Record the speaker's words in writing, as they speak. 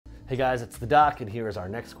Hey guys, it's the Doc, and here is our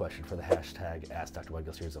next question for the hashtag Ask Dr.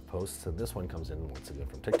 Mudgil series of posts. And this one comes in once again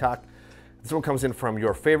from TikTok. This one comes in from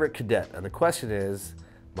your favorite cadet, and the question is,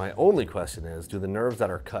 my only question is, do the nerves that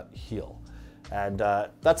are cut heal? And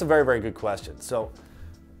that's a very, very good question. So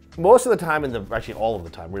most of the time, actually all of the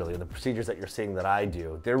time really, in the procedures that you're seeing that I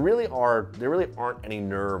do, there really aren't any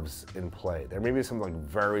nerves in play. There may be some like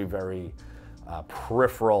very, very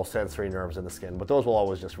peripheral sensory nerves in the skin, but those will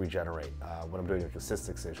always just regenerate when I'm doing a cyst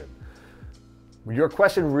excision. Your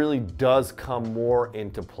question really does come more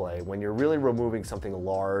into play when you're really removing something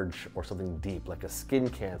large or something deep, like a skin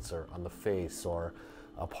cancer on the face or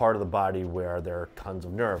a part of the body where there are tons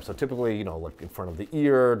of nerves. So typically, you know, like in front of the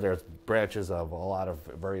ear, there's branches of a lot of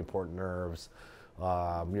very important nerves.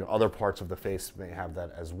 Other parts of the face may have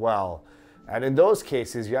that as well. And in those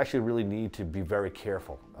cases, you actually really need to be very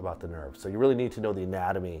careful about the nerves. So you really need to know the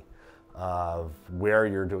anatomy of where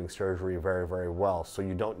you're doing surgery very, very well so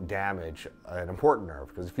you don't damage an important nerve.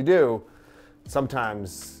 Because if you do,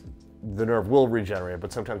 sometimes the nerve will regenerate,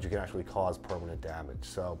 but sometimes you can actually cause permanent damage.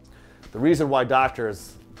 So the reason why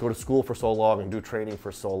doctors go to school for so long and do training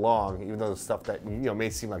for so long, even though the stuff that may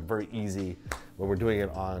seem like very easy when we're doing it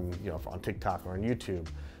on on TikTok or on YouTube,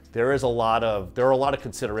 there are a lot of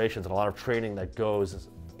considerations and a lot of training that goes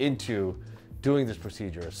into doing this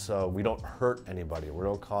procedure so we don't hurt anybody, we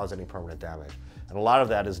don't cause any permanent damage. And a lot of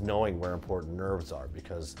that is knowing where important nerves are,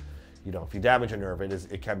 because if you damage a nerve,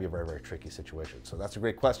 it can be a very, very tricky situation. So that's a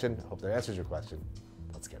great question. I hope that answers your question.